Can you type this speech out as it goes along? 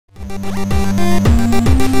What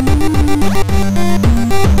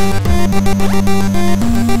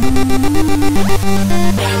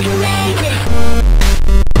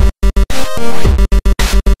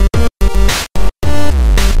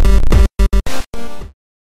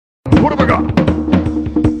have I got?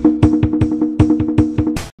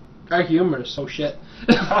 Our humor is so shit.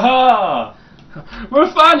 Haha! We're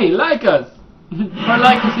funny, like us. Or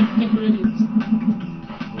like us if you think we're idiots.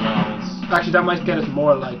 No, Actually, that might get us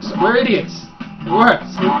more likes. We're idiots. It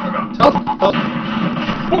works.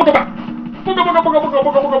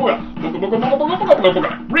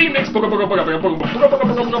 Remix.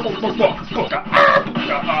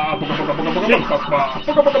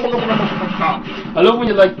 I love when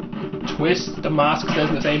you like twist the mask stays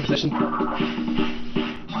in the same position.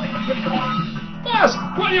 Mask,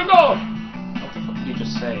 where you go? What the fuck did you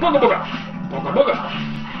just say? Booga.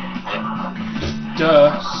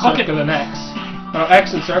 Circle and X. Oh,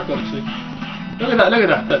 X and circle actually. Look at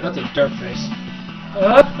that. That's a dirt face.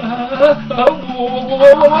 What?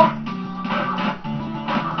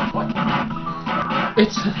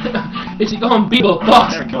 It's going Beeble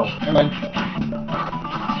box. There we go. Never mind.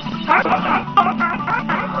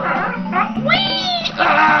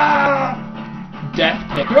 Death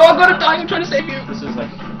pick. You're all gonna die. I'm trying to save you. This is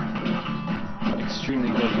like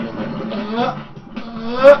extremely good humor.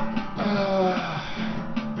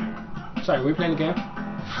 Sorry, were we playing the game?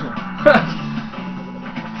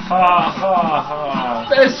 Ha ha ha.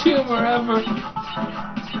 Best humor ever.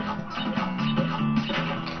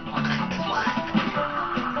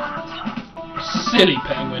 Silly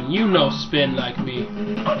penguin, you know spin like me.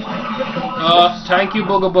 Thank you,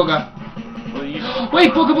 BUGABUGA. Well, you...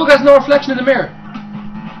 Wait, BUGABUGA has no reflection in the mirror.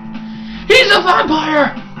 He's a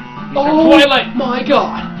vampire! Oh Twilight. my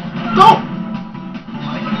god. Go!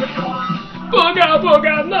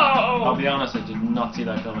 Booga, no! I'll be honest, I did not see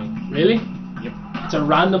that coming. Really? Yep. It's a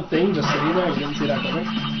random thing just sitting there, you didn't see that coming?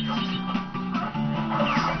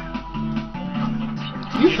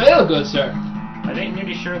 You fail, good sir. I ain't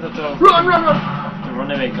nearly sure that the Run! the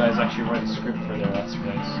Runaway guys actually write a script for their Let's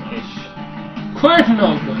Plays. Ish. We're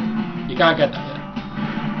no good. You can't get that yet.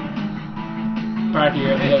 Apparently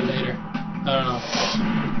you're a little later. I don't know.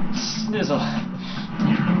 Snizzle.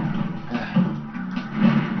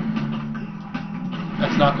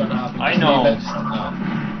 That's not going to happen. I Just know. leave it.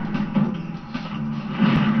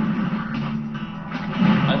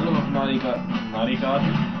 I don't know if Naughty Dog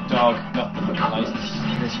got the license.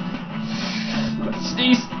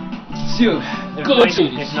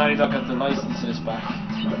 If Naughty Dog got the licenses back.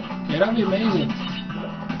 Yeah, that'd be amazing.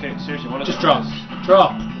 Okay, seriously, what is Just this? drop.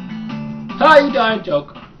 Drop. Hi, you died.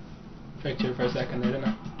 Joke. Tricked you for a second there, didn't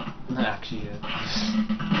I? Actually,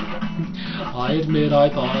 I admit I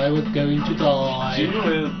thought I was going to die.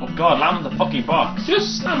 Oh god, land on the fucking box.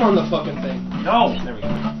 Just slam on the fucking thing. No! There we go.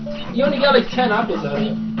 You only got like 10 apples out of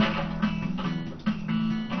it.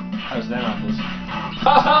 How's them apples?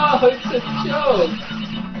 Haha, it's a joke.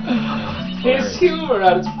 It's humor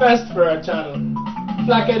at its best for our channel.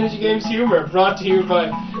 BlackEnergyGames humor brought to you by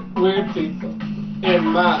weird people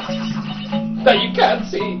in masks that you can't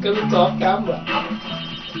see because it's off camera.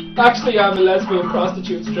 Actually, I'm a lesbian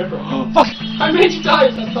prostitute stripper. Fuck! I made you die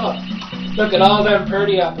with that thought. Look at all them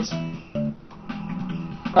pretty apples.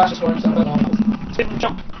 Crash just works out apples. Sit and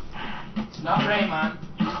jump. It's not rain, man.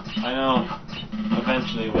 I know.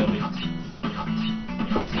 Eventually it will be.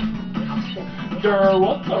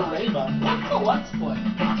 What's a rain, man? What's a let's play?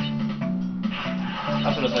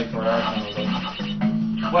 That's what it's like for our channel, though.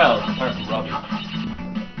 Well, apart from Robbie.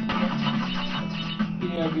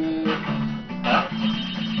 Yeah, good. Huh?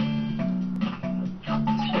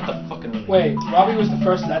 What the fucking... Wait, Robbie was the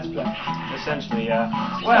first let's play. Essentially, yeah.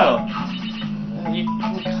 Well, you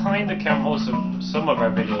can kind of count most of some of our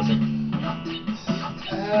videos.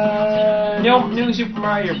 You know, New Super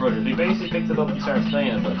Mario Brothers, we basically picked it up and started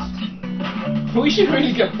playing it, but... We should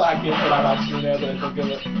really get back into that actually now that I think of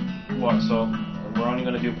it. What, so? We're only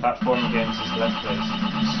going to do platform games as Let's Plays.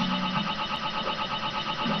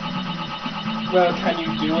 Well, can you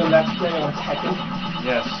do a let's play on Tekken?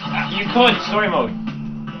 Yes. You could! Story mode!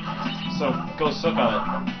 So, go suck on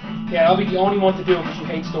it. Yeah, I'll be the only one to do it because you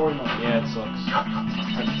hate story mode. Yeah, it sucks.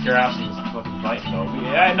 Your ass is fucking biting though.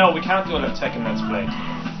 No, we can't do it on Tekken Let's Play.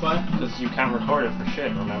 What? Because you can't record it for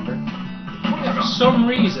shit, remember? Yeah, for some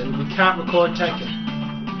reason, we can't record Tekken.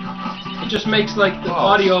 It just makes like the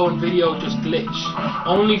audio and video just glitch.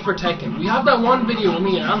 Only for Tekken. We have that one video with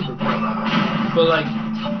me and Amber, but like,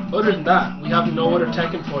 other than that, we have no other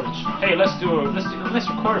Tekken footage. Hey, let's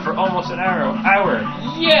record it for almost an hour.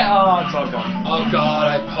 Yeah! Oh, it's all gone. Oh god,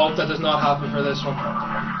 I hope that does not happen for this one.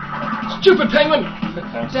 Stupid penguin!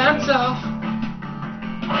 Thanks, Dance man. off!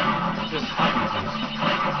 Just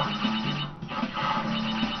happens.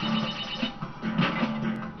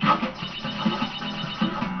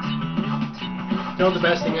 You know what the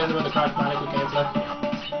best thing is about the Crash Bandicoot games, like?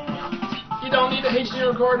 You don't need a HD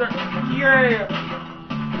recorder. Yeah!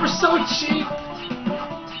 We're so cheap.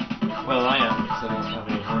 Well, I am, because I don't have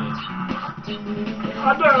any money.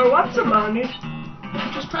 I don't know what's the money.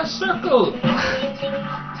 Just press circle.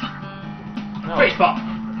 No. Face palm.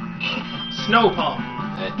 Snow palm.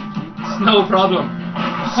 Snow problem.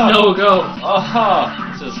 Snow go.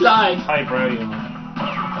 Aha! This is Slide. highbrow humor.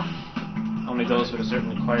 Only those with a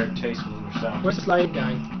certain acquired taste will understand. Where's the slide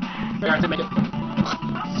gang? Where to make it?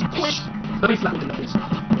 Squish. Let me slap it in the face.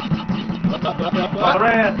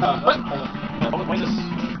 Red! What? Why is this?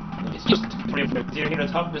 It's just. You're here at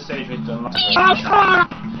the top of the stage with the unlock.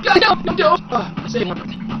 Same one.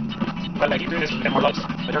 Well, I keep doing this to get more lives.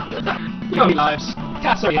 We don't need lives.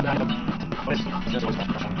 Cats are random. What is this?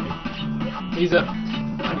 He's a.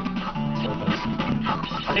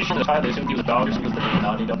 I think from the child they assumed he was a dog or something because they're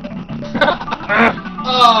naughty dog.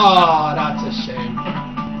 Oh, that's a shame.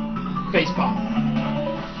 Face palm.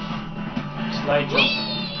 Slide jump.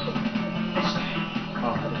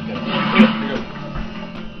 Oh, I didn't get it. Here we go.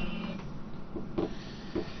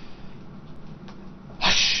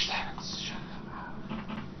 Hush, Clarence.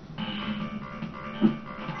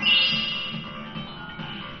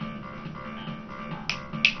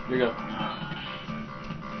 Here we go.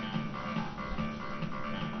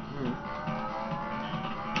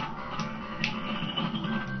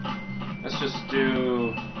 Let's just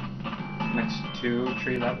do next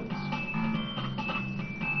 2-3 levels.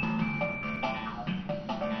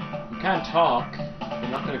 You can't talk.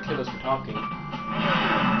 You're not going to kill us for talking.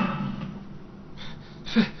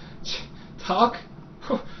 Talk?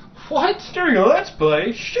 What? During a let's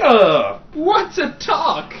play, shut up! What's a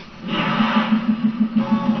talk?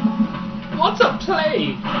 What's a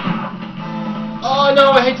play? Oh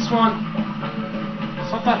no, I hate this one.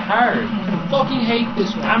 It's not that hard. I fucking hate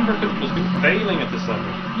this one. Amber has been failing at this level.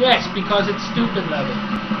 Yes, because it's stupid level.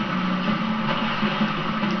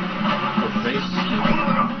 Her face.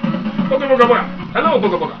 Booga booga booga. Hello,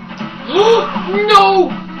 booga booga. No!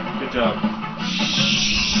 Good job.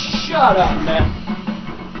 Shut up, man.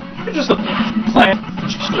 You're just a plant.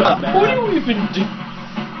 Shut up, man. What do you even do?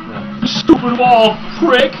 No. Stupid wall,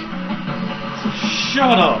 prick.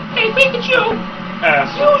 Shut up! Hey, Pikachu!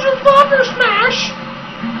 Asshole. Use your thunder smash!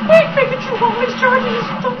 Wait, Pikachu always charges his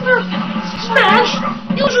thunder smash!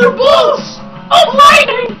 Use your balls of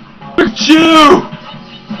lightning! Pikachu!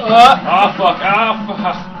 Uh, Ah, fuck. Ah,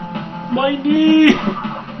 fuck. My knee!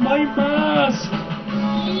 My mask!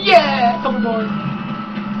 yeah! Come aboard.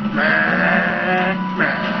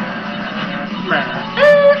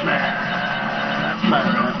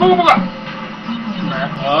 Booga booga!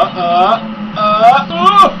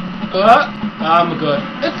 I'm good.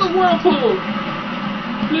 It's a whirlpool!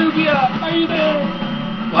 Lugia, are you there?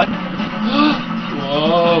 What?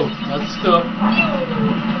 Whoa, that's stuff.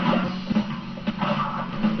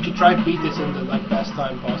 We should try and beat this in the best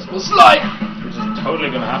time possible. Slide! Which is totally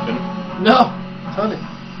gonna happen. No, totally.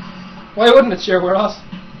 Why wouldn't it? Sure, we're us.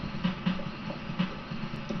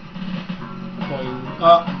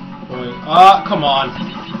 Boing. Come on.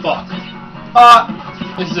 Fuck.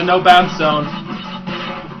 This is a no bounce zone.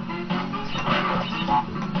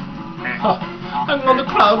 I'm on the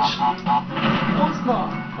crouch. No, it's not.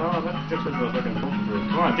 Oh, that just was looking comfortable.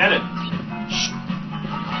 Come on, get it. Shh.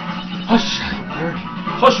 Hush, Birdie.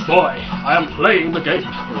 Hush, boy. I am playing the game.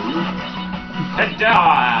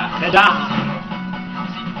 Kada! Tada.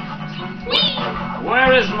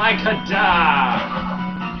 Where is my Kada?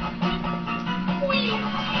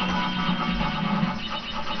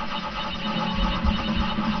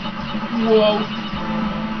 Whoa.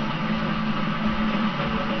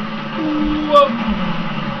 Whoa.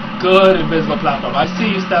 Good invisible platform. I see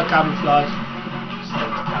you, stealth camouflage.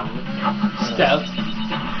 Stealth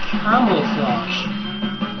camouflage.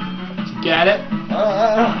 Did you get it?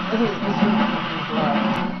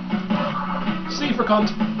 C for cunt.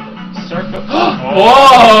 Circle.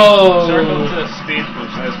 Whoa! Circle to speed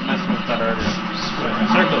boost. I was messing with that earlier.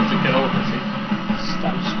 Circle to get over, see?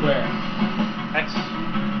 Stop square. X.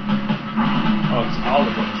 Oh, it's all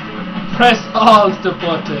the buttons do it. Press all the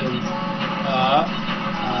buttons.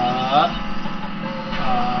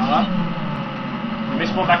 You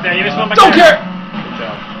missed one back there, you missed one back Don't there. care! Good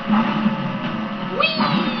job.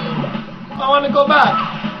 I want to go back.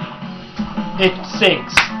 It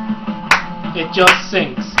sinks. It just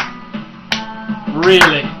sinks.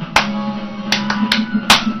 Really?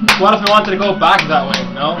 What if I wanted to go back that way?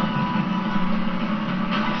 No?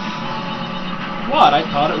 What? I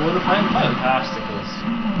thought it would have been fine. Testicles.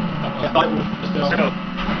 I thought it would have been Circle.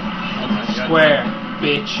 square,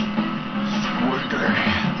 bitch.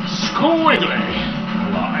 Squiggly.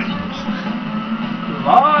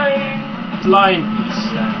 Line piece.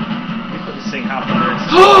 We put this thing half there.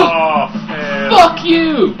 Oh, fail. Fuck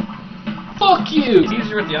you! Fuck you! It's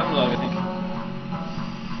easier with the analog, I think.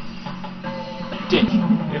 Dick. You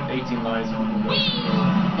have 18 lives.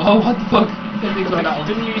 Oh, what the fuck? Didn't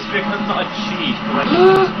you used to be not a cheat, but like,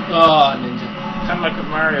 oh, ninja. kind of like with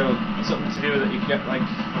Mario, something to do with it, you could get like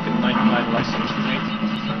fucking 99 lives or something.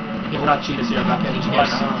 Yeah, we're not cheaters here at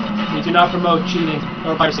BlackEnergyGames. Oh, We do not promote cheating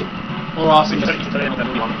or piracy or awesomeness. you can tell them that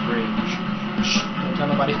we want free. Shh, don't tell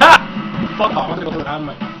nobody. Ha! Fuck off, I'm gonna go to the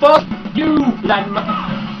landmine. Fuck you, landmine.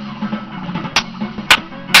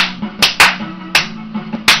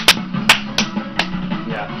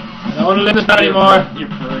 Yeah. I don't want to live this bad anymore.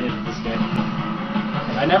 You're brilliant at this game.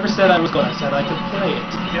 I never said I was good, I said I could play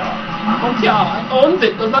it. Yeah. Oh yeah, I owned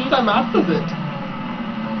it, does that mean I mastered it?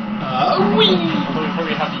 Wee! Although we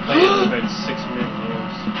probably have to play it for about 6 million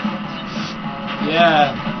years.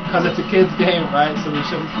 Yeah, because it's a kid's game, right? So we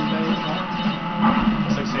shouldn't be playing that.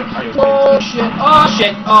 It's like say a Mario Oh shit, oh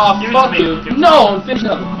shit, oh Give it fuck to me. you. Give it to No, I'm finished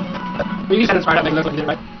up. But you said it's right, that makes it look like you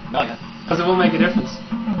did, right? No, yeah. Because it won't make a difference.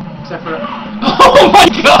 Except for... Oh my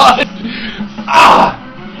god! Ah!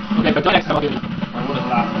 Okay, but next time I'll give it. I would have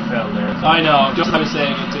laughed and fell there. I know, just I was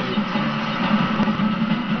saying it too.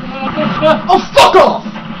 Oh, fuck off!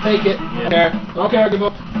 Take it. Yeah. There. Okay, I'll give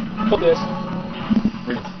up. Fuck this.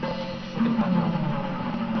 Brilliant. Fucking back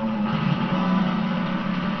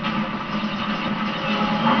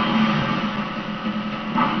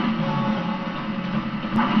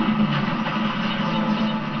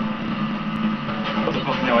What the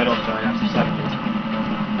fuck? No, I don't die after 7 years.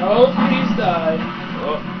 Oh, please die.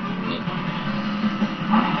 Oh.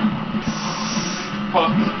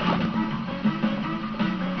 Fuck.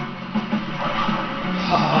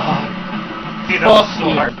 Dude, that was Fuck so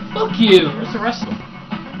you. hard. Fuck you. Where's the rest of them?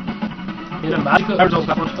 In a magical... I was also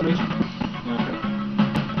backwards for some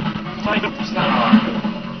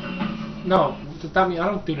No, does that mean I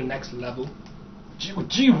don't do the next level?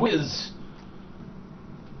 Gee whiz!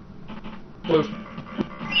 Move.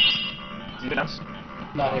 Do you dance?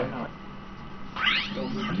 Not here. No.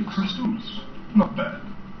 Pretty crystals. Not bad.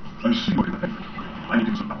 I see what you think. I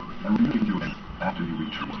need some power. I will give you again after you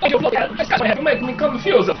reach your... I don't look at it. This guy's making me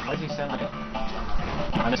confused. Why does he sound like a...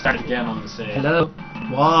 I'm gonna start again on the save. Hello?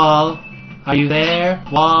 Wall? Are you there?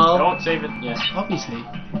 Wall? Don't save it yet. Obviously.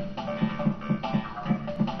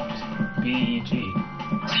 B-E-G.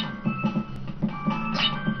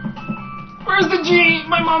 Where's the G?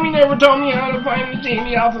 My mommy never told me how to find the G in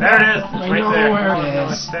the alphabet. There it is! It's I right know there. where Oh, it no,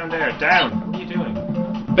 is. it's down there. Down! What are you doing?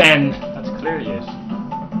 Ben. That's clearly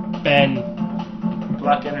it. Ben.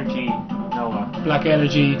 Black Energy Nova. Black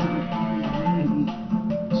Energy.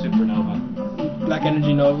 Supernova. Black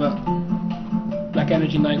Energy Nova. Black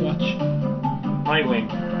Energy Nightwatch. Nightwing.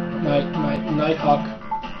 Nighthawk.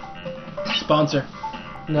 Sponsor.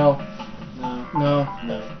 No. No. No.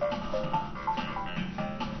 No.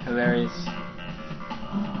 Hilarious.